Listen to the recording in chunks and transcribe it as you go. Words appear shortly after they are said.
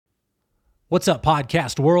What's up,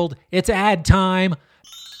 podcast world? It's ad time.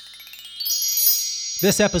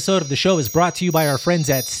 This episode of the show is brought to you by our friends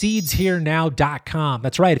at seedsherenow.com.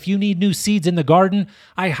 That's right. If you need new seeds in the garden,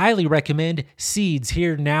 I highly recommend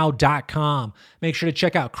seedsherenow.com. Make sure to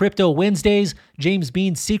check out Crypto Wednesdays, James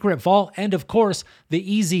Bean's Secret Vault, and of course,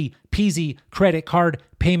 the easy peasy credit card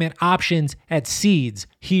payment options at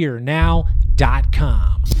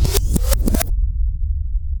seedsherenow.com.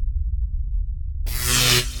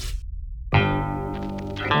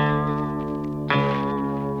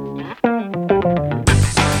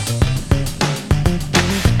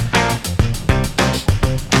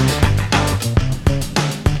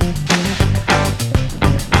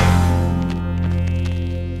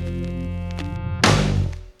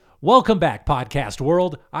 Welcome back, podcast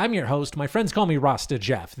world. I'm your host. My friends call me Rasta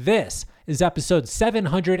Jeff. This is episode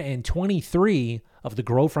 723 of the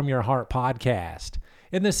Grow From Your Heart podcast.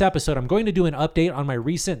 In this episode, I'm going to do an update on my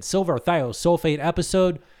recent silver thiosulfate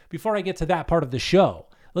episode. Before I get to that part of the show,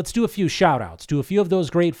 let's do a few shout outs to a few of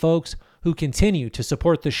those great folks who continue to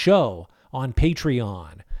support the show on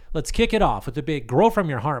Patreon. Let's kick it off with a big Grow From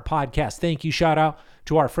Your Heart podcast thank you shout out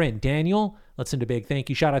to our friend Daniel. Let's send a big thank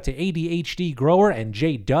you shout out to ADHD Grower and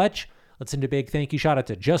Jay Dutch. Let's send a big thank you shout out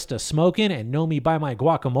to Just a Smokin' and Know Me by My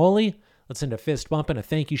Guacamole. Let's send a fist bump and a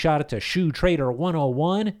thank you shout out to Shoe Trader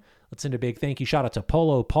 101. Let's send a big thank you shout out to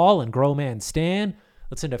Polo Paul and Grow Man Stan.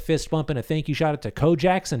 Let's send a fist bump and a thank you shout out to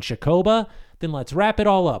Kojax and Shakoba. Then let's wrap it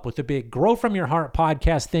all up with a big Grow From Your Heart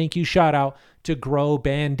podcast thank you shout out to Grow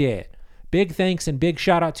Bandit. Big thanks and big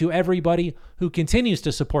shout out to everybody who continues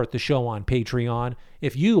to support the show on Patreon.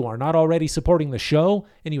 If you are not already supporting the show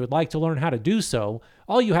and you would like to learn how to do so,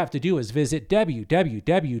 all you have to do is visit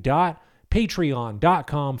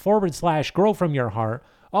www.patreon.com/growfromyourheart.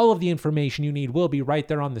 All of the information you need will be right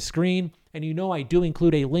there on the screen. And you know I do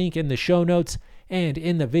include a link in the show notes and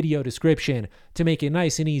in the video description to make it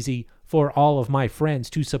nice and easy for all of my friends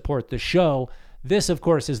to support the show. This, of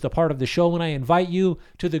course, is the part of the show when I invite you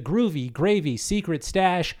to the Groovy Gravy Secret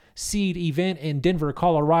Stash Seed event in Denver,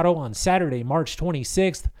 Colorado on Saturday, March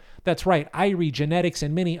 26th. That's right, Irie Genetics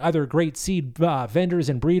and many other great seed vendors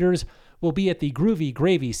and breeders will be at the Groovy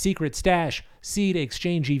Gravy Secret Stash Seed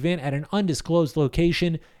Exchange event at an undisclosed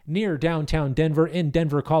location near downtown Denver in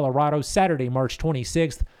Denver, Colorado, Saturday, March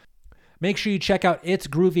 26th. Make sure you check out It's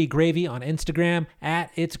Groovy Gravy on Instagram.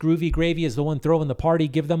 At It's Groovy Gravy is the one throwing the party.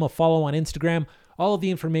 Give them a follow on Instagram. All of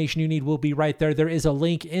the information you need will be right there. There is a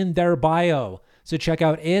link in their bio. So check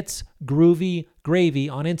out It's Groovy Gravy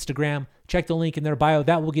on Instagram. Check the link in their bio.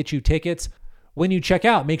 That will get you tickets. When you check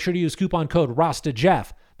out, make sure to use coupon code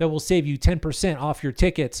RASTAJEFF. That will save you 10% off your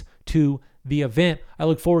tickets to the event. I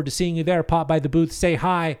look forward to seeing you there. Pop by the booth. Say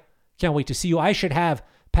hi. Can't wait to see you. I should have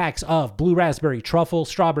packs of Blue Raspberry Truffle,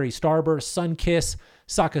 Strawberry Starburst, Sunkiss,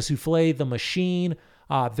 Saka Souffle, The Machine.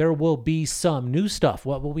 There will be some new stuff.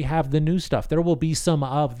 What will we have? The new stuff. There will be some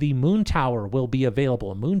of the Moon Tower will be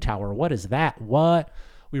available. Moon Tower, what is that? What?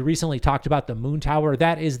 We recently talked about the Moon Tower.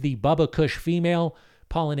 That is the Bubba Kush female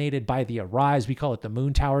pollinated by the Arise. We call it the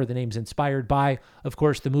Moon Tower. The name's inspired by, of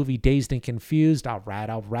course, the movie Dazed and Confused. All right.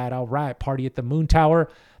 Party at the Moon Tower.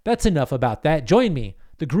 That's enough about that. Join me.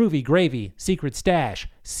 The Groovy Gravy Secret Stash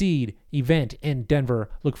Seed event in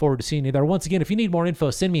Denver. Look forward to seeing you there. Once again, if you need more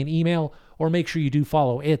info, send me an email or make sure you do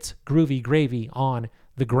follow It's Groovy Gravy on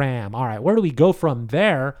the gram. All right, where do we go from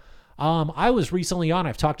there? I was recently on,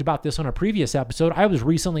 I've talked about this on a previous episode, I was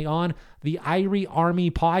recently on the Irie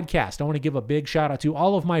Army podcast. I want to give a big shout out to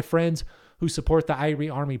all of my friends who support the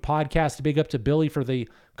Irie Army podcast. Big up to Billy for the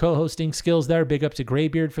co-hosting skills there. Big up to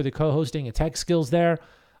Graybeard for the co-hosting and tech skills there.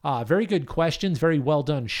 Very good questions, very well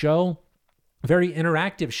done show, very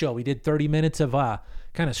interactive show. We did 30 minutes of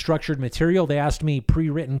kind of structured material. They asked me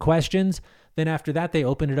pre-written questions. Then after that, they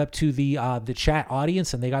opened it up to the chat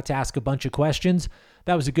audience and they got to ask a bunch of questions.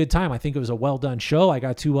 That was a good time. I think it was a well done show. I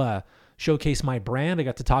got to showcase my brand. I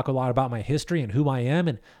got to talk a lot about my history and who I am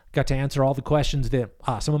and got to answer all the questions that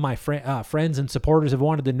some of my friends and supporters have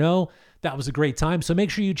wanted to know. That was a great time. So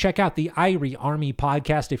make sure you check out the Irie Army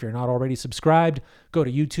podcast. If you're not already subscribed, go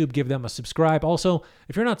to YouTube, give them a subscribe. Also,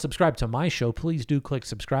 if you're not subscribed to my show, please do click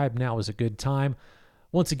subscribe. Now is a good time.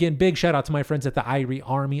 Once again, big shout out to my friends at the Irie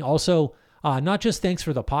Army. Also, not just thanks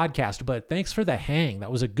for the podcast, but thanks for the hang.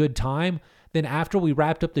 That was a good time. Then after we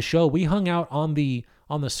wrapped up the show, we hung out on the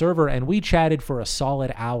server and we chatted for a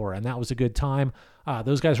solid hour, and that was a good time.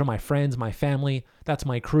 Those guys are my friends, my family. That's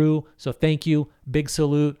my crew. So thank you. Big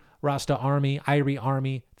salute. Rasta Army, Irie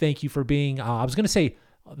Army, thank you for being, I was going to say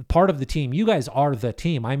part of the team. You guys are the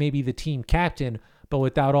team. I may be the team captain, but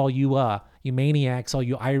without all you you maniacs, all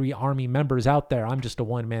you Irie Army members out there. I'm just a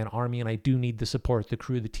one-man army, and I do need the support, the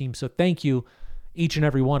crew, the team. So thank you. Each and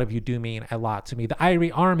every one of you do mean a lot to me. The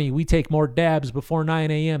Irie Army, we take more dabs before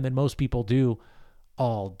 9 a.m. than most people do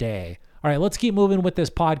all day. All right, let's keep moving with this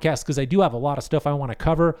podcast because I do have a lot of stuff I want to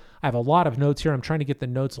cover. I have a lot of notes here. I'm trying to get the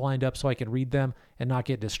notes lined up so I can read them and not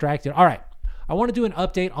get distracted. All right, I want to do an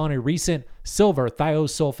update on a recent silver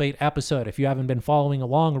thiosulfate episode. If you haven't been following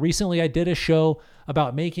along, recently I did a show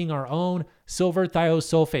about making our own silver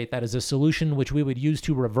thiosulfate. That is a solution which we would use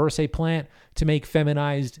to reverse a plant to make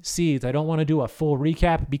feminized seeds. I don't want to do a full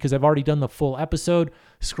recap because I've already done the full episode.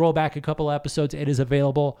 Scroll back a couple episodes. It is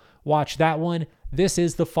available. Watch that one. This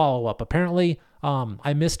is the follow-up. Apparently,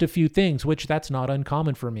 I missed a few things, which that's not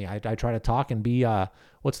uncommon for me. I try to talk and be,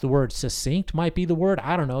 what's the word? Succinct might be the word.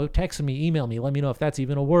 I don't know. Text me, email me. Let me know if that's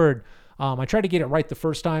even a word. I try to get it right the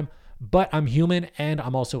first time, but I'm human and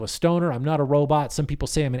I'm also a stoner. I'm not a robot. Some people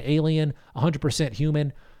say I'm an alien, 100%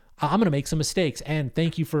 human. I'm going to make some mistakes. And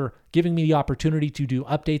thank you for giving me the opportunity to do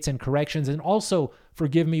updates and corrections. And also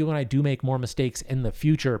forgive me when I do make more mistakes in the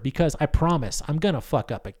future, because I promise I'm going to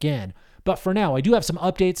fuck up again. But for now, I do have some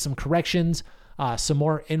updates, some corrections, some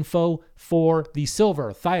more info for the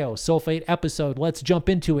silver thiosulfate episode. Let's jump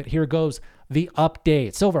into it. Here goes the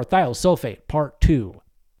update. Silver thiosulfate part 2.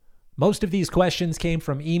 Most of these questions came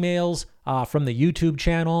from emails from the YouTube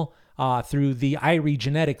channel, through the Irie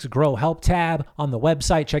Genetics Grow Help tab on the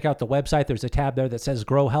website. Check out the website. There's a tab there that says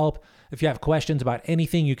Grow Help. If you have questions about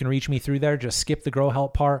anything, you can reach me through there. Just skip the Grow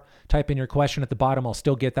Help part. Type in your question at the bottom. I'll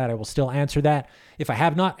still get that. I will still answer that. If I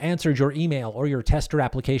have not answered your email or your tester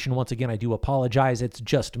application, once again, I do apologize. It's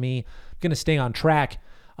just me. I'm going to stay on track.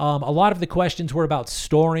 A lot of the questions were about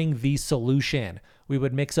storing the solution. We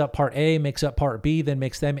would mix up part A, mix up part B, then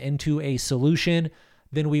mix them into a solution.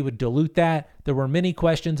 Then we would dilute that. There were many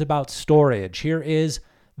questions about storage. Here is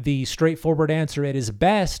the straightforward answer. It is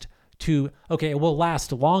best to, it will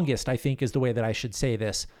last longest, I think is the way that I should say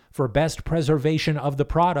this. For best preservation of the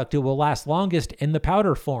product, it will last longest in the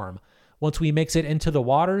powder form. Once we mix it into the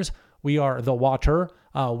waters, we are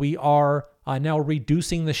now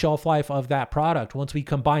reducing the shelf life of that product. Once we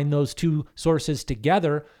combine those two sources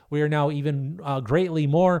together, we are now even greatly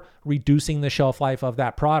more reducing the shelf life of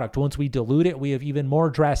that product. Once we dilute it, we have even more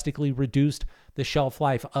drastically reduced the shelf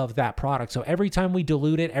life of that product. So every time we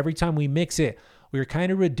dilute it, every time we mix it, we're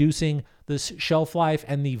kind of reducing the shelf life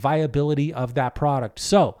and the viability of that product.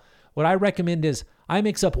 So what I recommend is I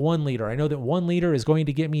mix up 1 liter. I know that 1 liter is going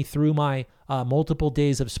to get me through my multiple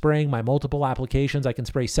days of spraying, my multiple applications. I can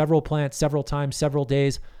spray several plants, several times, several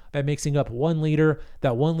days by mixing up 1 liter.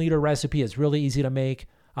 That 1 liter recipe is really easy to make.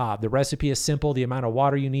 The recipe is simple. The amount of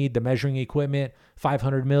water you need, the measuring equipment,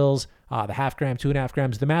 500 mils, the half gram, 2.5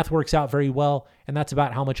 grams. The math works out very well, and that's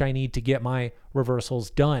about how much I need to get my reversals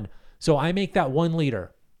done. So I make that 1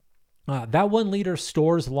 liter. That 1 liter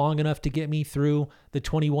stores long enough to get me through the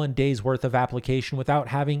 21 days worth of application without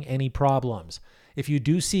having any problems. If you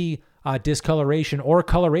do see discoloration or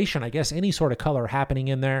coloration, I guess any sort of color happening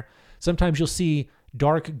in there, sometimes you'll see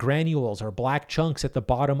dark granules or black chunks at the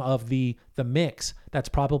bottom of the mix. That's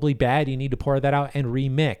probably bad. You need to pour that out and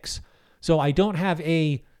remix. So I don't have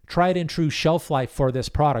a tried and true shelf life for this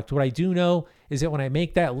product. What I do know is that when I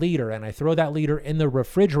make that liter and I throw that liter in the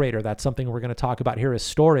refrigerator, that's something we're going to talk about here is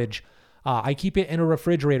storage. I keep it in a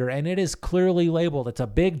refrigerator and it is clearly labeled. It's a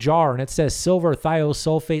big jar and it says silver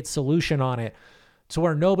thiosulfate solution on it. So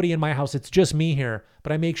where nobody in my house, it's just me here,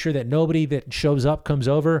 but I make sure that nobody that shows up, comes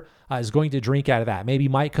over, is going to drink out of that. Maybe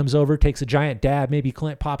Mike comes over, takes a giant dab. Maybe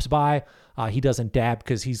Clint pops by. He doesn't dab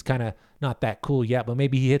because he's kind of not that cool yet, but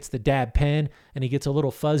maybe he hits the dab pen and he gets a little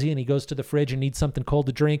fuzzy and he goes to the fridge and needs something cold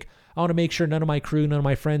to drink. I want to make sure none of my crew, none of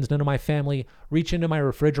my friends, none of my family reach into my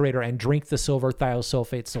refrigerator and drink the silver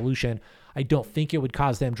thiosulfate solution. I don't think it would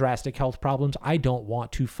cause them drastic health problems. I don't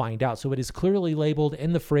want to find out. So it is clearly labeled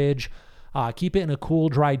in the fridge. Keep it in a cool,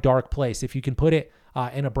 dry, dark place. If you can put it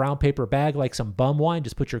in a brown paper bag like some bum wine,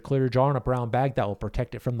 just put your clear jar in a brown bag. That will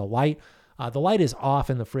protect it from the light. The light is off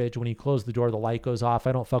in the fridge. When you close the door, the light goes off.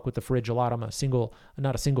 I don't fuck with the fridge a lot. I'm not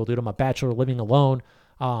a single dude. I'm a bachelor living alone.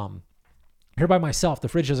 Here by myself, the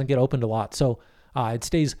fridge doesn't get opened a lot. So it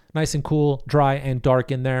stays nice and cool, dry, and dark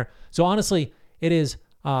in there. So honestly, it's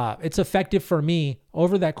effective for me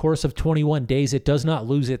over that course of 21 days. It does not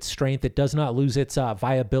lose its strength. It does not lose its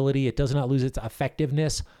viability. It does not lose its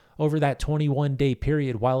effectiveness over that 21-day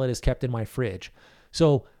period while it is kept in my fridge.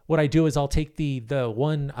 So what I do is I'll take the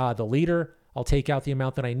liter, I'll take out the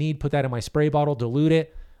amount that I need, put that in my spray bottle, dilute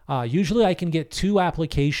it. Usually I can get 2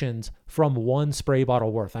 applications from 1 spray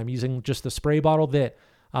bottle worth. I'm using just the spray bottle that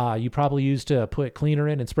you probably use to put cleaner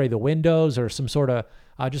in and spray the windows, or some sort of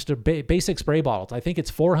just a basic spray bottle. I think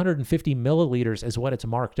it's 450 milliliters is what it's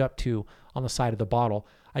marked up to on the side of the bottle.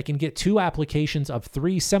 I can get 2 applications of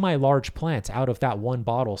 3 semi-large plants out of that one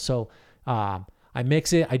bottle. So I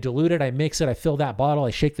mix it, I dilute it, I mix it, I fill that bottle,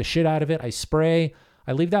 I shake the shit out of it, I spray.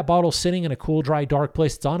 I leave that bottle sitting in a cool, dry, dark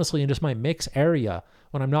place. It's honestly in just my mix area.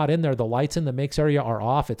 When I'm not in there, the lights in the mix area are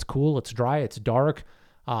off. It's cool, it's dry, it's dark.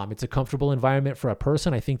 It's a comfortable environment for a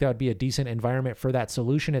person. I think that would be a decent environment for that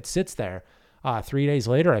solution. It sits there. 3 days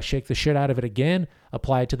later, I shake the shit out of it again,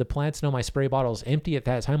 apply it to the plants. No, my spray bottle is empty at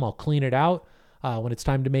that time. I'll clean it out. When it's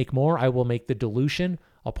time to make more, I will make the dilution.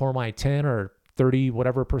 I'll pour my 10 or 30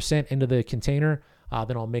 whatever percent into the container.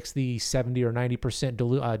 Then I'll mix the 70 or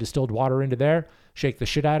 90% distilled water into there, shake the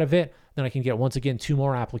shit out of it. Then I can get, once again, 2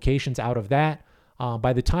 more applications out of that.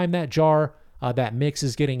 By the time that jar, that mix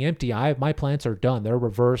is getting empty, my plants are done. They're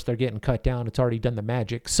reversed. They're getting cut down. It's already done the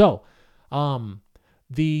magic. So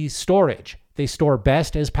the storage, they store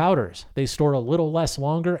best as powders. They store a little less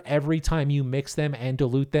longer. Every time you mix them and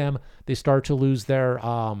dilute them, they start to lose their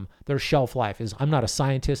shelf life. I'm not a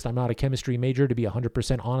scientist. I'm not a chemistry major, to be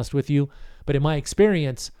 100% honest with you. But in my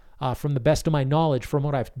experience, from the best of my knowledge, from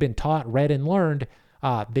what I've been taught, read, and learned,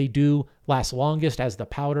 they do last longest as the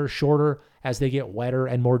powder, shorter as they get wetter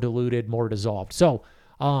and more diluted, more dissolved. So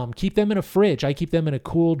keep them in a fridge. I keep them in a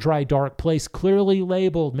cool, dry, dark place, clearly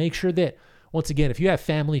labeled. Make sure that, once again, if you have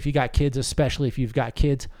family, if you got kids, especially if you've got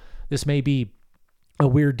kids, this may be a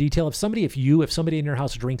weird detail. If somebody in your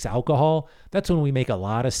house drinks alcohol, that's when we make a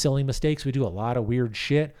lot of silly mistakes. We do a lot of weird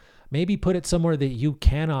shit. Maybe put it somewhere that you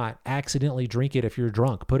cannot accidentally drink it if you're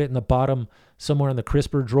drunk. Put it in the bottom, somewhere in the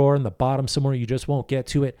crisper drawer, in the bottom somewhere you just won't get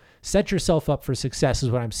to it. Set yourself up for success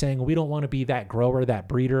is what I'm saying. We don't want to be that grower, that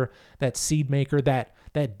breeder, that seed maker, that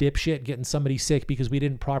dipshit getting somebody sick because we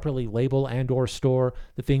didn't properly label and or store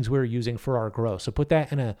the things we were using for our grow. So put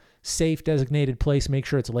that in a safe, designated place. Make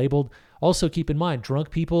sure it's labeled. Also keep in mind, drunk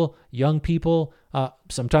people, young people,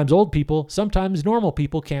 sometimes old people, sometimes normal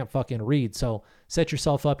people can't fucking read. So set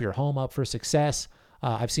yourself up, your home up for success.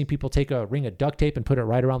 I've seen people take a ring of duct tape and put it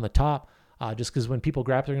right around the top. Just because when people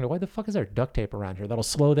grab it, they're going to go, why the fuck is there duct tape around here? That'll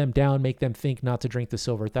slow them down, make them think not to drink the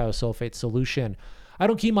silver thiosulfate solution. I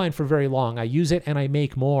don't keep mine for very long. I use it and I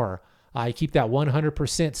make more. I keep that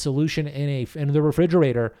 100% solution in the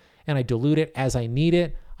refrigerator, and I dilute it as I need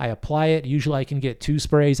it. I apply it. Usually I can get 2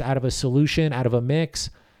 sprays out of a solution, out of a mix,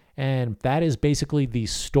 and that is basically the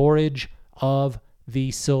storage of the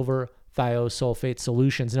silver thiosulfate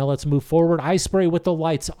solutions. Now let's move forward. I spray with the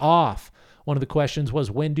lights off. One of the questions was,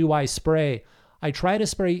 when do I spray? I try to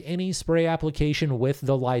spray any spray application with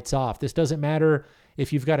the lights off. This doesn't matter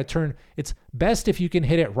if you've got to turn. It's best if you can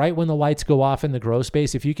hit it right when the lights go off in the grow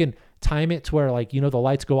space. If you can time it to where, like, the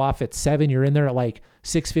lights go off at 7, you're in there at like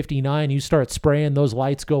 6:59, you start spraying, those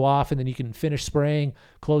lights go off, and then you can finish spraying,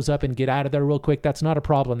 close up, and get out of there real quick. That's not a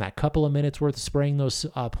problem. That couple of minutes worth of spraying those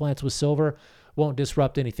plants with silver won't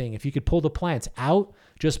disrupt anything. If you could pull the plants out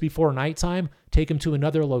just before nighttime, take them to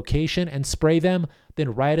another location and spray them,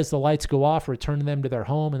 then right as the lights go off, return them to their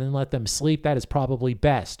home and then let them sleep, that is probably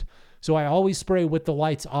best. So I always spray with the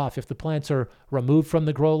lights off if the plants are removed from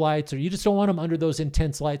the grow lights, or you just don't want them under those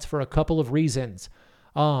intense lights for a couple of reasons.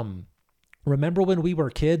 Remember when we were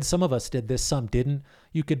kids? Some of us did this, some didn't.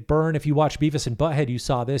 You could burn, if you watch Beavis and Butthead, you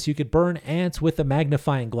saw this. You could burn ants with a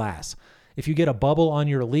magnifying glass. If you get a bubble on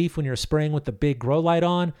your leaf when you're spraying with the big grow light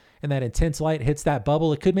on and that intense light hits that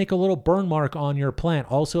bubble, it could make a little burn mark on your plant.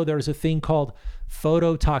 Also, there's a thing called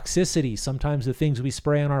phototoxicity. Sometimes the things we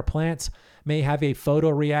spray on our plants may have a photo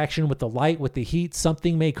reaction with the light, with the heat.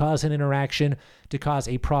 Something may cause an interaction to cause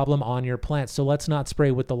a problem on your plants. So let's not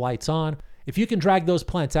spray with the lights on. If you can drag those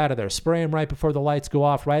plants out of there, spray them right before the lights go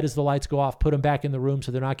off, right as the lights go off, put them back in the room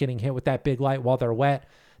so they're not getting hit with that big light while they're wet.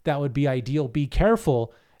 That would be ideal. Be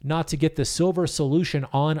careful not to get the silver solution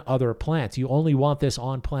on other plants. You only want this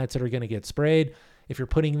on plants that are going to get sprayed. If you're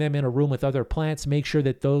putting them in a room with other plants, make sure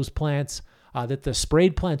that those plants, that the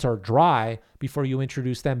sprayed plants are dry before you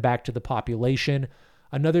introduce them back to the population.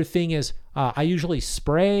 Another thing is I usually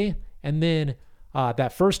spray, and then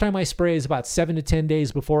that first time I spray is about 7 to 10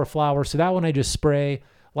 days before a flower. So that one I just spray,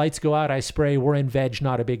 lights go out, I spray, we're in veg,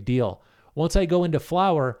 not a big deal. Once I go into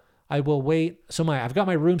flower, I will wait. So I've got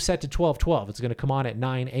my room set to 12:12. It's going to come on at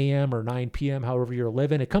 9 a.m. or 9 p.m., however you're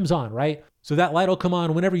living. It comes on, right? So that light will come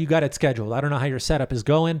on whenever you got it scheduled. I don't know how your setup is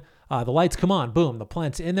going. The lights come on. Boom. The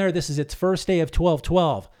plant's in there. This is its first day of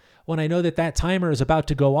 12:12. When I know that that timer is about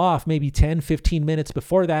to go off, maybe 10, 15 minutes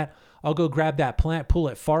before that, I'll go grab that plant, pull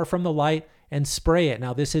it far from the light, and spray it.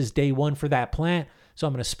 Now, this is day 1 for that plant. So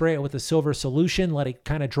I'm going to spray it with a silver solution, let it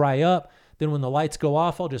kind of dry up. Then when the lights go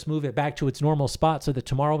off, I'll just move it back to its normal spot so that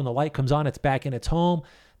tomorrow when the light comes on, it's back in its home.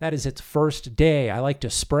 That is its first day. I like to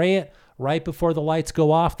spray it right before the lights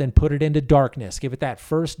go off, then put it into darkness. Give it that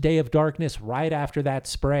first day of darkness right after that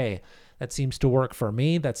spray. That seems to work for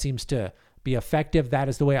me. That seems to be effective. That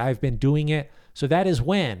is the way I've been doing it. So that is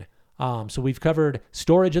when. So we've covered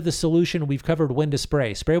storage of the solution. We've covered when to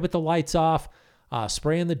spray. Spray with the lights off.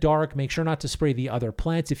 Spray in the dark. Make sure not to spray the other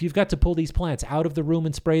plants. If you've got to pull these plants out of the room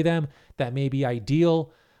and spray them, that may be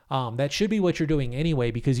ideal. That should be what you're doing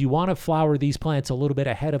anyway, because you want to flower these plants a little bit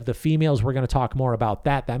ahead of the females. We're going to talk more about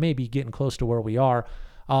that. That may be getting close to where we are.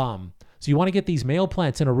 So you want to get these male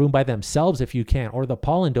plants in a room by themselves if you can, or the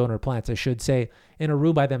pollen donor plants, I should say, in a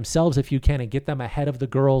room by themselves if you can, and get them ahead of the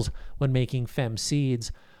girls when making fem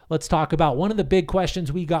seeds. Let's talk about one of the big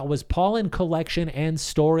questions we got was pollen collection and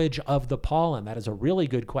storage of the pollen. That is a really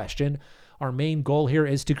good question. Our main goal here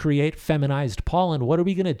is to create feminized pollen. What are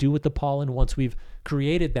we going to do with the pollen once we've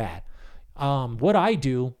created that? What I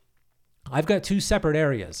do, I've got two separate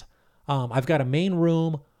areas. I've got a main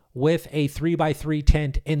room with a 3x3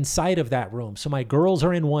 tent inside of that room. So my girls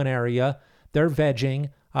are in one area. They're vegging.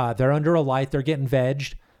 They're under a light. They're getting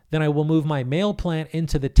vegged. Then I will move my male plant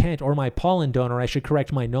into the tent, or my pollen donor. I should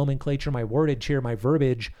correct my nomenclature, my wordage here, my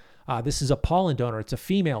verbiage. This is a pollen donor. It's a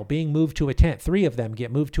female being moved to a tent. 3 of them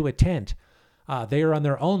get moved to a tent. They are on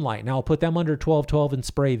their own light. Now I'll put them under 12-12 and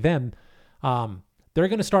spray them. They're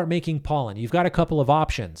going to start making pollen. You've got a couple of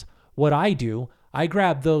options. What I do, I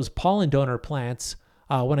grab those pollen donor plants.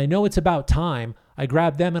 When I know it's about time, I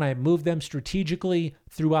grab them and I move them strategically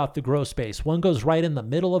throughout the grow space. One goes right in the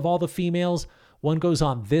middle of all the females. One goes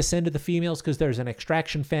on this end of the females because there's an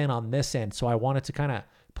extraction fan on this end. So I want it to kind of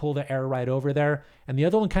pull the air right over there. And the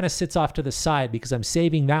other one kind of sits off to the side because I'm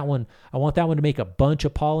saving that one. I want that one to make a bunch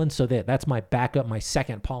of pollen so that's my backup, my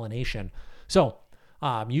second pollination. So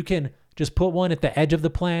you can just put one at the edge of the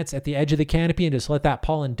plants, at the edge of the canopy, and just let that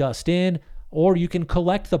pollen dust in. Or you can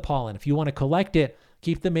collect the pollen. If you want to collect it,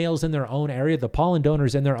 keep the males in their own area, the pollen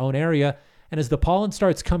donors in their own area. And as the pollen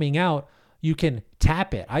starts coming out, you can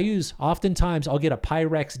tap it. Oftentimes I'll get a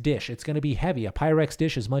Pyrex dish. It's going to be heavy. A Pyrex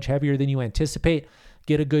dish is much heavier than you anticipate.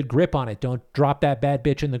 Get a good grip on it. Don't drop that bad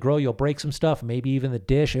bitch in the grow. You'll break some stuff, maybe even the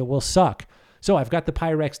dish. It will suck. So I've got the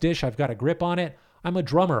Pyrex dish. I've got a grip on it. I'm a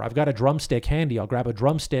drummer. I've got a drumstick handy. I'll grab a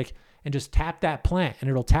drumstick and just tap that plant, and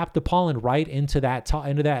it'll tap the pollen right into that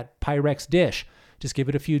Pyrex dish. Just give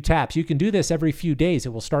it a few taps. You can do this every few days.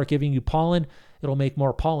 It will start giving you pollen. It'll make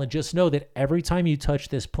more pollen. Just know that every time you touch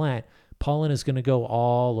this plant, pollen is going to go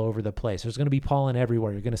all over the place. There's going to be pollen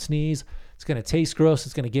everywhere. You're going to sneeze. It's going to taste gross.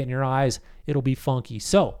 It's going to get in your eyes. It'll be funky.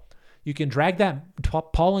 So you can drag that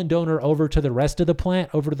pollen donor over to the rest of the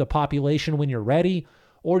plant, over to the population when you're ready,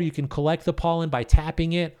 or you can collect the pollen by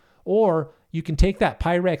tapping it, or you can take that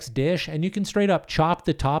Pyrex dish and you can straight up chop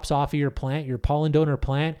the tops off of your plant, your pollen donor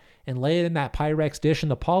plant, and lay it in that Pyrex dish,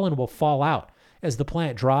 and the pollen will fall out. As the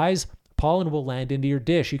plant dries, pollen will land into your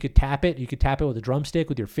dish. You could tap it. You could tap it with a drumstick,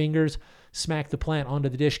 with your fingers. Smack the plant onto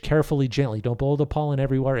the dish carefully, gently. Don't blow the pollen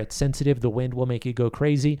everywhere. It's sensitive. The wind will make it go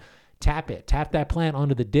crazy. Tap it. Tap that plant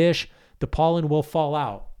onto the dish. The pollen will fall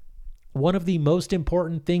out. One of the most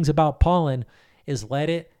important things about pollen is let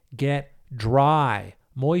it get dry.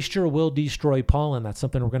 Moisture will destroy pollen. That's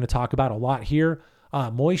something we're going to talk about a lot here.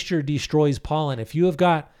 Moisture destroys pollen. If you have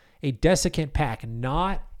got a desiccant pack,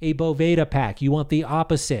 not a Boveda pack, you want the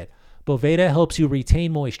opposite. Boveda helps you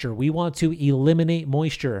retain moisture. We want to eliminate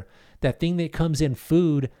moisture. That thing that comes in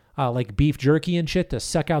food, like beef jerky and shit, to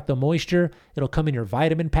suck out the moisture. It'll come in your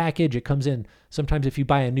vitamin package. It comes in sometimes if you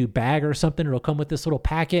buy a new bag or something, it'll come with this little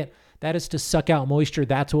packet. That is to suck out moisture.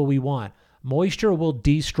 That's what we want. Moisture will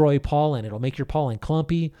destroy pollen. It'll make your pollen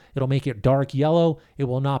clumpy. It'll make it dark yellow. It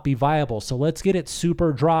will not be viable. So let's get it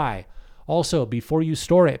super dry. Also, before you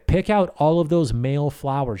store it, pick out all of those male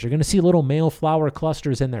flowers. You're going to see little male flower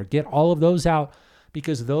clusters in there. Get all of those out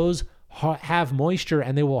because those have moisture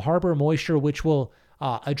and they will harbor moisture, which will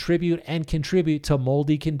attribute and contribute to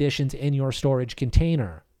moldy conditions in your storage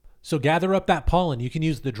container. So gather up that pollen. You can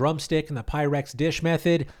use the drumstick and the Pyrex dish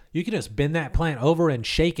method. You can just bend that plant over and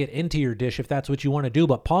shake it into your dish if that's what you want to do,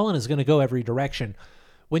 but pollen is going to go every direction.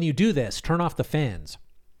 When you do this, turn off the fans.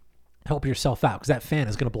 Help yourself out because that fan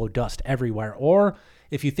is going to blow dust everywhere. Or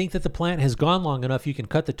if you think that the plant has gone long enough, you can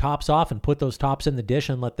cut the tops off and put those tops in the dish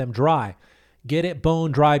and let them dry. Get it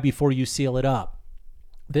bone dry before you seal it up.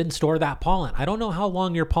 Then store that pollen. I don't know how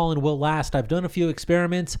long your pollen will last. I've done a few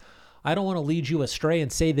experiments. I don't want to lead you astray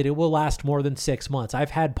and say that it will last more than 6 months. I've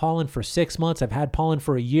had pollen for 6 months. I've had pollen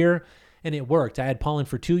for a year, and it worked. I had pollen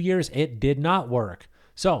for 2 years. It did not work.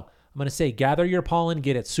 So I'm going to say gather your pollen,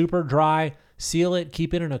 get it super dry, seal it,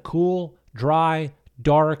 keep it in a cool dry,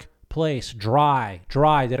 dark place. Dry.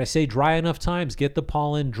 Did I say dry enough times? Get the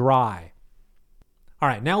pollen dry. All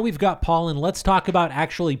right, now we've got pollen. Let's talk about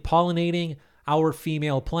actually pollinating our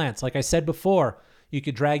female plants. Like I said before, you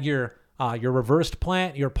could drag your reversed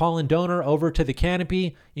plant, your pollen donor, over to the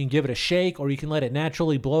canopy. You can give it a shake, or you can let it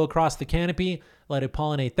naturally blow across the canopy, let it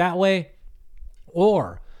pollinate that way.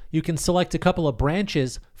 Or you can select a couple of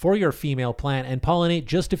branches for your female plant and pollinate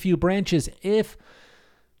just a few branches if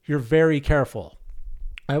you're very careful.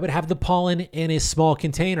 I would have the pollen in a small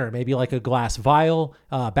container, maybe like a glass vial.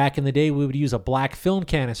 Back in the day, we would use a black film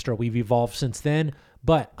canister. We've evolved since then,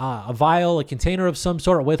 but a vial, a container of some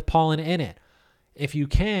sort with pollen in it. If you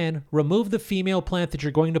can, remove the female plant that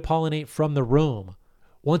you're going to pollinate from the room.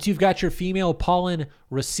 Once you've got your female pollen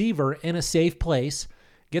receiver in a safe place,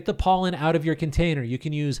 get the pollen out of your container. You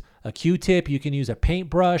can use a Q-tip. You can use a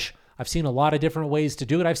paintbrush. I've seen a lot of different ways to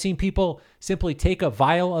do it. I've seen people simply take a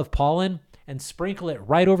vial of pollen and sprinkle it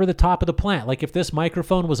right over the top of the plant. Like if this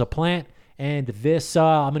microphone was a plant and this,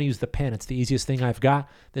 I'm going to use the pen. It's the easiest thing I've got.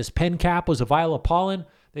 This pen cap was a vial of pollen.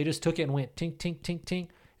 They just took it and went tink, tink, tink, tink,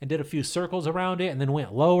 and did a few circles around it and then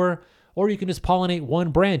went lower. Or you can just pollinate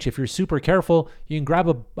one branch. If you're super careful, you can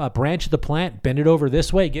grab a branch of the plant, bend it over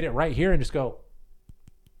this way, get it right here, and just go.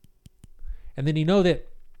 And then you know that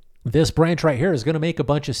this branch right here is going to make a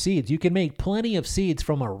bunch of seeds. You can make plenty of seeds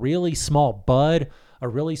from a really small bud, a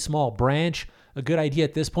really small branch. A good idea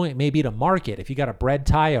at this point may be to mark it. If you got a bread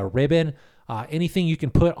tie, a ribbon, anything you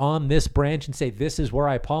can put on this branch and say, this is where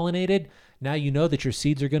I pollinated. Now you know that your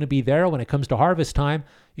seeds are going to be there when it comes to harvest time.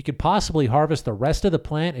 You could possibly harvest the rest of the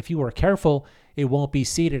plant. If you were careful, it won't be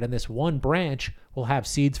seeded. And this one branch will have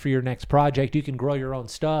seeds for your next project. You can grow your own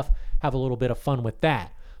stuff, have a little bit of fun with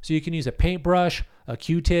that. So you can use a paintbrush, a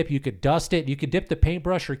Q-tip. You could dust it. You could dip the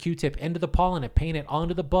paintbrush or Q-tip into the pollen and paint it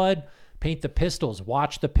onto the bud. Paint the pistils.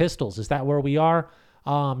 Watch the pistils. Is that where we are?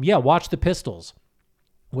 Yeah, watch the pistils.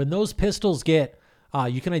 When those pistils get,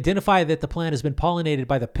 you can identify that the plant has been pollinated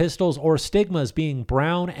by the pistils or stigmas being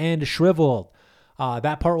brown and shriveled.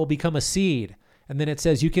 That part will become a seed. And then it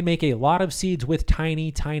says you can make a lot of seeds with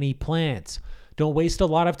tiny, tiny plants. Don't waste a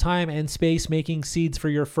lot of time and space making seeds for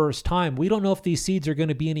your first time. We don't know if these seeds are going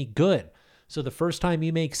to be any good. So the first time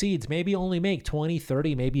you make seeds, maybe only make 20,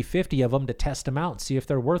 30, maybe 50 of them to test them out and see if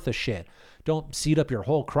they're worth a shit. Don't seed up your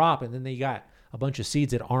whole crop and then you got a bunch of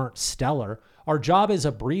seeds that aren't stellar. Our job as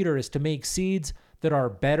a breeder is to make seeds that are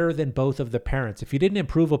better than both of the parents. If you didn't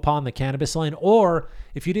improve upon the cannabis line, or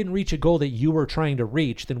if you didn't reach a goal that you were trying to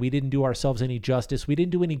reach, then we didn't do ourselves any justice. We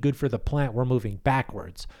didn't do any good for the plant. We're moving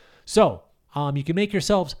backwards. So you can make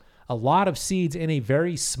yourselves a lot of seeds in a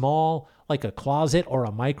very small, like a closet or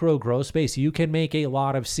a micro grow space. You can make a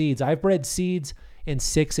lot of seeds. I've bred seeds in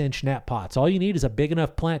 6-inch net pots. All you need is a big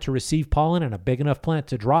enough plant to receive pollen and a big enough plant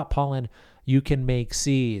to drop pollen. You can make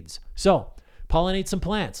seeds. So pollinate some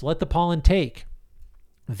plants. Let the pollen take.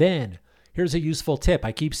 Then here's a useful tip.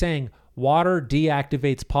 I keep saying water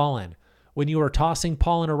deactivates pollen. When you are tossing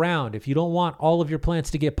pollen around, if you don't want all of your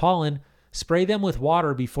plants to get pollen, spray them with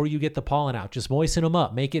water before you get the pollen out. Just moisten them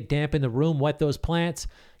up. Make it damp in the room. Wet those plants.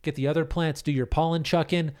 Get the other plants. Do your pollen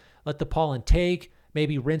chucking. Let the pollen take.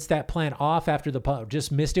 Maybe rinse that plant off after the pollen.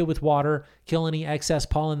 Just mist it with water. Kill any excess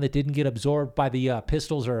pollen that didn't get absorbed by the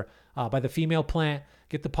pistils or by the female plant.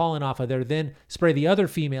 Get the pollen off of there. Then spray the other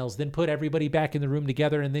females. Then put everybody back in the room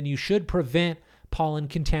together. And then you should prevent pollen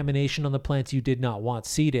contamination on the plants you did not want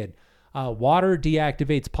seeded. Water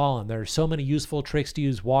deactivates pollen. There are so many useful tricks to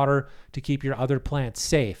use water to keep your other plants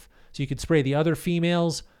safe. So you can spray the other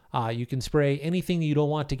females. You can spray anything you don't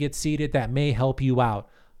want to get seeded that may help you out.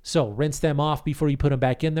 So rinse them off before you put them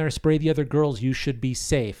back in there. Spray the other girls. You should be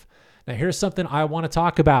safe. Now here's something I want to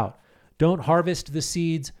talk about. Don't harvest the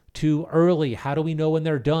seeds too early. How do we know when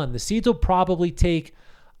they're done? The seeds will probably take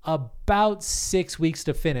about 6 weeks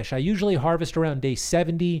to finish. I usually harvest around day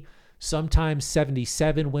 70, sometimes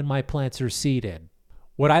 77 when my plants are seeded.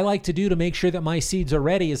 What I like to do to make sure that my seeds are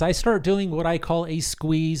ready is I start doing what I call a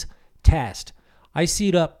squeeze test. I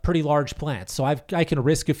seed up pretty large plants, so I can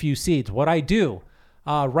risk a few seeds. What I do,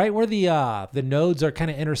 right where the nodes are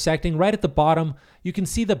kind of intersecting, right at the bottom, you can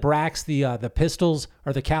see the bracts, the pistils,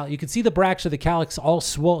 or the calyx. You can see the bracts or the calyx all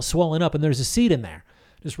swollen up, and there's a seed in there.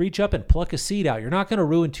 Just reach up and pluck a seed out. You're not going to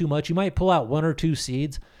ruin too much. You might pull out 1 or 2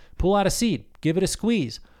 seeds. Pull out a seed. Give it a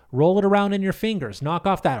squeeze. Roll it around in your fingers. Knock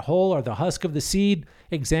off that hole or the husk of the seed.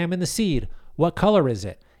 Examine the seed. What color is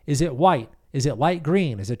it? Is it white? Is it light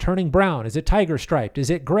green? Is it turning brown? Is it tiger striped?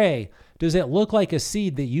 Is it gray? Does it look like a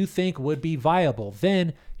seed that you think would be viable?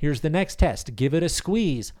 Then here's the next test. Give it a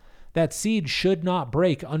squeeze. That seed should not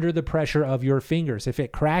break under the pressure of your fingers. If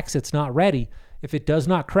it cracks, it's not ready. If it does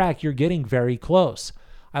not crack, you're getting very close.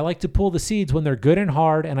 I like to pull the seeds when they're good and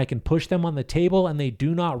hard and I can push them on the table and they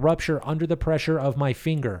do not rupture under the pressure of my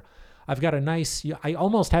finger. I've got I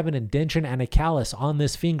almost have an indention and a callus on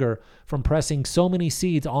this finger from pressing so many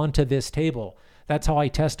seeds onto this table. That's how I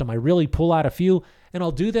test them. I really pull out a few, and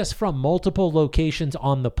I'll do this from multiple locations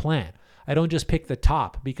on the plant. I don't just pick the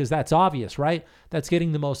top because that's obvious, right? That's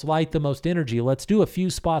getting the most light, the most energy. Let's do a few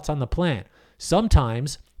spots on the plant.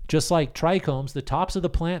 Sometimes, just like trichomes, the tops of the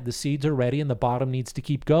plant, the seeds are ready and the bottom needs to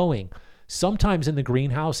keep going. Sometimes in the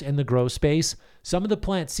greenhouse, in the grow space, some of the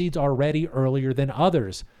plant seeds are ready earlier than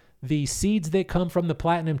others. The seeds that come from the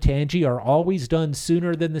Platinum Tangy are always done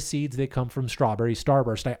sooner than the seeds that come from Strawberry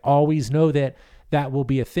Starburst. I always know that that will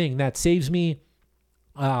be a thing. That saves me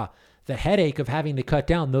the headache of having to cut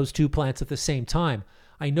down those two plants at the same time.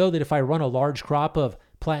 I know that if I run a large crop of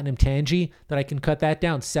Platinum Tangy, that I can cut that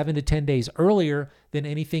down 7 to 10 days earlier than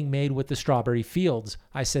anything made with the Strawberry Fields.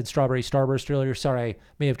 I said Strawberry Starburst earlier. Sorry, I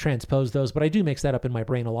may have transposed those, but I do mix that up in my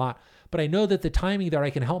brain a lot. But I know that the timing there,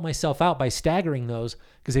 I can help myself out by staggering those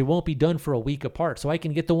because they won't be done for a week apart. So I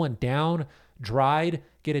can get the one down, dried,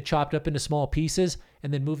 get it chopped up into small pieces,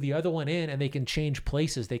 and then move the other one in, and they can change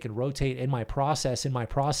places. They can rotate in my processing,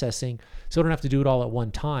 so I don't have to do it all at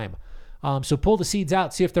one time. So pull the seeds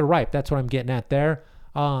out, see if they're ripe. That's what I'm getting at there.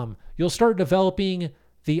 You'll start developing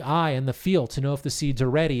the eye and the feel to know if the seeds are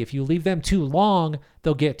ready. If you leave them too long,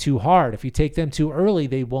 they'll get too hard. If you take them too early,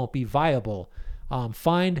 they won't be viable.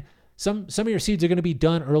 Find some of your seeds are going to be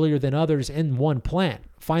done earlier than others in one plant.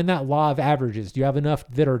 Find that law of averages. Do you have enough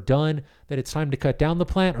that are done that it's time to cut down the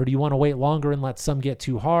plant, or do you want to wait longer and let some get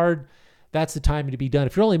too hard? That's the time to be done.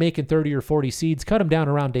 If you're only making 30 or 40 seeds, cut them down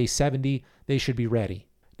around day 70. They should be ready.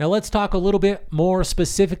 Now let's talk a little bit more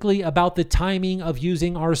specifically about the timing of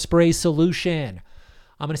using our spray solution.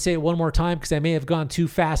 I'm going to say it one more time because I may have gone too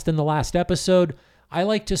fast in the last episode. I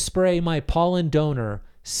like to spray my pollen donor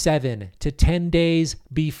 7 to 10 days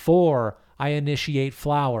before I initiate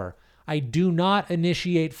flower. I do not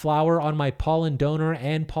initiate flower on my pollen donor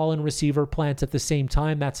and pollen receiver plants at the same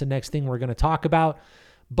time. That's the next thing we're going to talk about.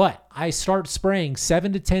 But I start spraying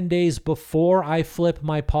 7 to 10 days before I flip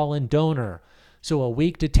my pollen donor. So a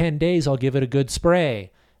week to 10 days, I'll give it a good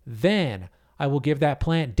spray. Then I will give that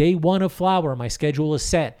plant day 1 of flower. My schedule is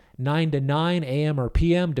set 9 to 9 a.m. or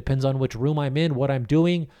p.m. Depends on which room I'm in, what I'm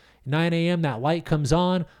doing. 9 a.m. that light comes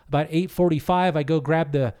on. About 8:45, I go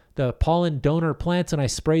grab the pollen donor plants and I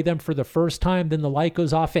spray them for the first time. Then the light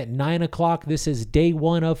goes off at 9 o'clock. This is day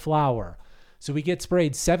 1 of flower. So we get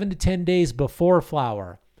sprayed 7 to 10 days before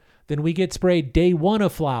flower. Then we get sprayed day 1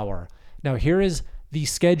 of flower. Now here is the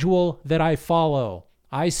schedule that I follow.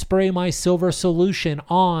 I spray my silver solution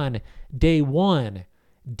on day 1,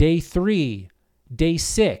 day 3, day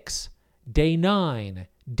 6, day 9,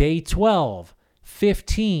 day 12,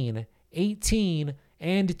 15, 18,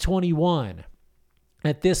 and 21.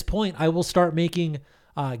 At this point, I will start making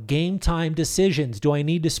game time decisions. Do I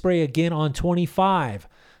need to spray again on 25?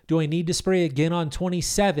 Do I need to spray again on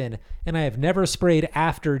 27? And I have never sprayed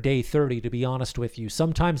after day 30, to be honest with you.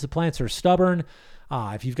 Sometimes the plants are stubborn.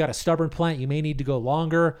 If you've got a stubborn plant, you may need to go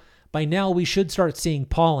longer. By now, we should start seeing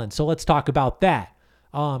pollen. So let's talk about that.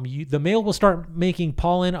 The male will start making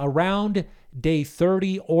pollen around day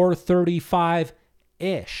 30 or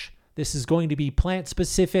 35-ish. This is going to be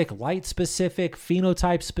plant-specific, light-specific,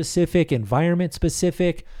 phenotype-specific,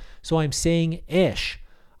 environment-specific. So I'm saying ish.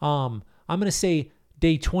 I'm going to say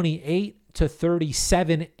day 28 to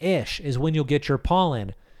 37-ish is when you'll get your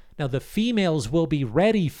pollen. Now, the females will be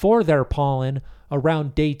ready for their pollen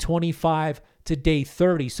around day 25 to day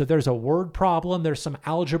 30. So there's a word problem. There's some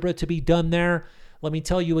algebra to be done there. Let me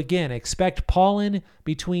tell you again, expect pollen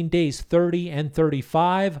between days 30 and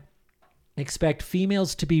 35. Expect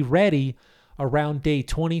females to be ready around day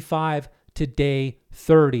 25 to day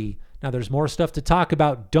 30. Now, there's more stuff to talk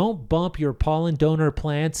about. Don't bump your pollen donor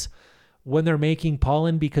plants when they're making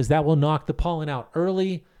pollen because that will knock the pollen out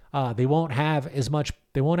early. They won't have as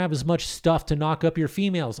much stuff to knock up your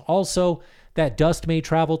females. Also, that dust may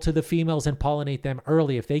travel to the females and pollinate them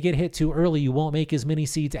early. If they get hit too early, you won't make as many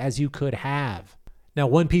seeds as you could have. Now,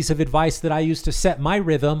 one piece of advice that I use to set my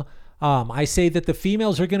rhythm, I say that the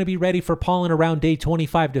females are going to be ready for pollen around day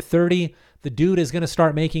 25 to 30. The dude is going to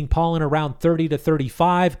start making pollen around 30 to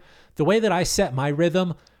 35. The way that I set my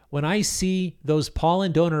rhythm, when I see those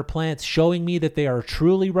pollen donor plants showing me that they are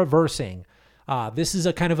truly reversing, this is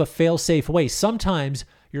a kind of a fail-safe way. Sometimes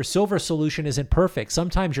your silver solution isn't perfect.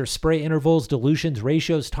 Sometimes your spray intervals, dilutions,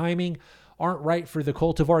 ratios, timing aren't right for the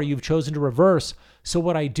cultivar you've chosen to reverse. So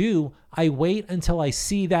what I do, I wait until I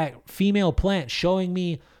see that female plant showing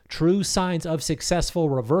me true signs of successful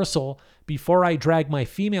reversal before I drag my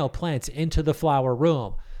female plants into the flower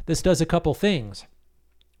room. This does a couple things.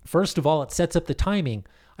 First of all, it sets up the timing.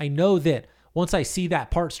 I know that once I see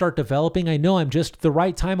that part start developing, I know I'm just the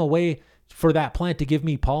right time away for that plant to give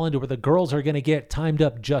me pollen to where the girls are going to get timed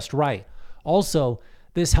up just right. Also,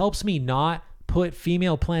 this helps me not put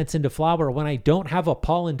female plants into flower when I don't have a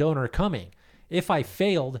pollen donor coming. If I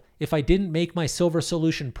failed, if I didn't make my silver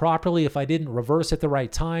solution properly, if I didn't reverse at the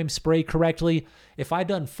right time, spray correctly, if I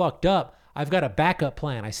done fucked up, I've got a backup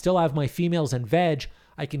plan. I still have my females and veg.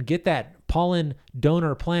 I can get that pollen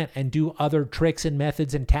donor plant and do other tricks and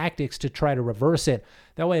methods and tactics to try to reverse it.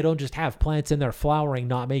 That way I don't just have plants in there flowering,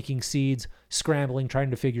 not making seeds, scrambling,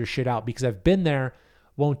 trying to figure shit out, because I've been there,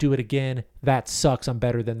 won't do it again. That sucks. I'm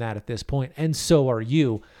better than that at this point, and so are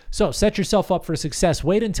you. So set yourself up for success.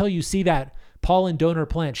 Wait until you see that pollen donor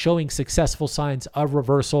plant showing successful signs of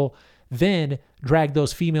reversal. Then drag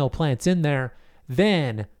those female plants in there.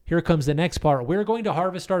 Then here comes the next part. We're going to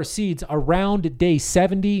harvest our seeds around day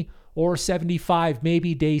 70 or 75,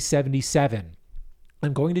 maybe day 77.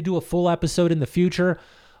 I'm going to do a full episode in the future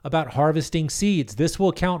about harvesting seeds. This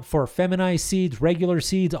will count for feminized seeds, regular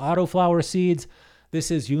seeds, autoflower seeds.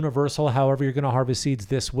 This is universal. However you're going to harvest seeds,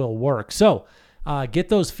 this will work. So get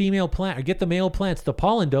those female plant, or get the male plants, the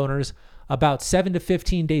pollen donors, about 7 to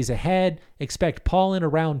 15 days ahead. Expect pollen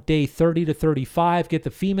around day 30 to 35. Get the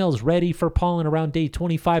females ready for pollen around day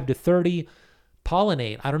 25 to 30.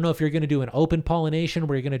 Pollinate. I don't know if you're going to do an open pollination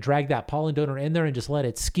where you're going to drag that pollen donor in there and just let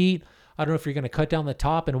it skeet. I don't know if you're going to cut down the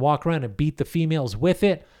top and walk around and beat the females with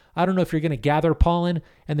it. I don't know if you're going to gather pollen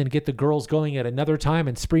and then get the girls going at another time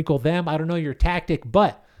and sprinkle them. I don't know your tactic,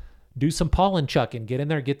 but do some pollen chucking. Get in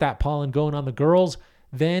there, get that pollen going on the girls.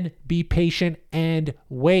 Then be patient and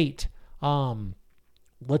wait.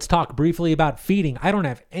 Let's talk briefly about feeding. I don't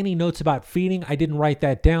have any notes about feeding. I didn't write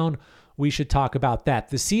that down. We should talk about that.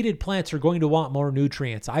 The seeded plants are going to want more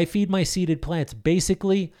nutrients. I feed my seeded plants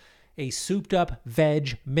basically a souped up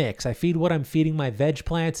veg mix. I feed what I'm feeding my veg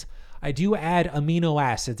plants. I do add amino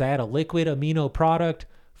acids. I add a liquid amino product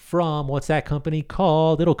from, what's that company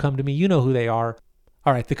called? It'll come to me. You know who they are.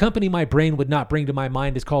 All right, the company my brain would not bring to my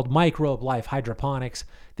mind is called Microbe Life Hydroponics.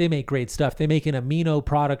 They make great stuff. They make an amino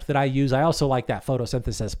product that I use. I also like that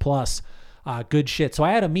Photosynthesis Plus. Good shit. So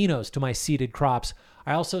I add aminos to my seeded crops.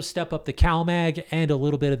 I also step up the CalMag and a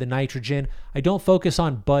little bit of the nitrogen. I don't focus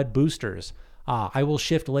on bud boosters. I will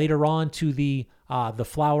shift later on to the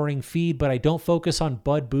flowering feed, but I don't focus on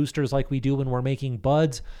bud boosters like we do when we're making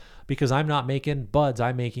buds, because I'm not making buds,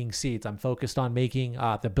 I'm making seeds. I'm focused on making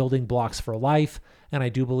the building blocks for life, and I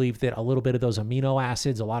do believe that a little bit of those amino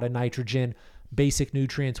acids, a lot of nitrogen, basic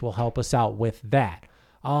nutrients will help us out with that.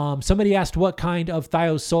 Somebody asked what kind of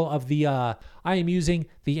thiosol of the, I am using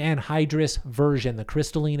the anhydrous version. The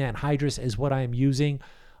crystalline anhydrous is what I am using.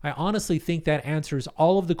 I honestly think that answers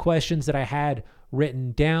all of the questions that I had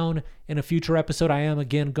written down. In a future episode, I am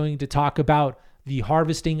again going to talk about the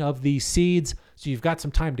harvesting of these seeds. So you've got some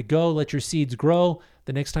time to go, let your seeds grow.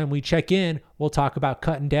 The next time we check in, we'll talk about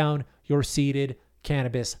cutting down your seeded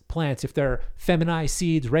cannabis plants. If they're feminized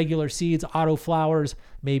seeds, regular seeds, autoflowers,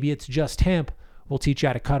 maybe it's just hemp, we'll teach you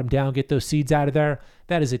how to cut them down, get those seeds out of there.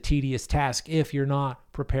 That is a tedious task if you're not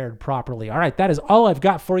prepared properly. All right, that is all I've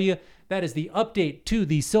got for you. That is the update to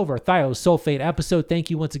the silver thiosulfate episode. Thank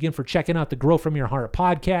you once again for checking out the Grow From Your Heart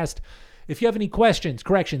podcast. If you have any questions,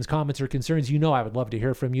 corrections, comments, or concerns, you know I would love to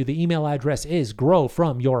hear from you. The email address is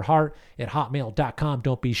growfromyourheart@hotmail.com.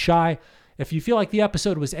 Don't be shy. If you feel like the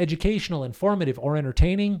episode was educational, informative, or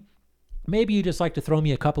entertaining, maybe you just like to throw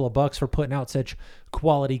me a couple of bucks for putting out such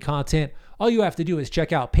quality content. All you have to do is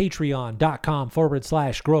check out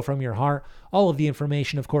patreon.com/growfromyourheart. All of the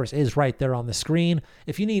information, of course, is right there on the screen.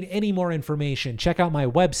 If you need any more information, check out my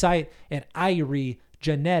website at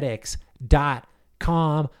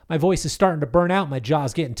iriegenetics.com. My voice is starting to burn out. My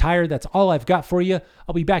jaw's getting tired. That's all I've got for you.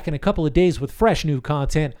 I'll be back in a couple of days with fresh new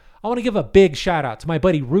content. I want to give a big shout out to my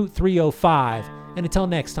buddy Root 305. And until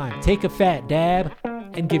next time, take a fat dab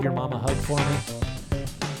and give your mom a hug for me.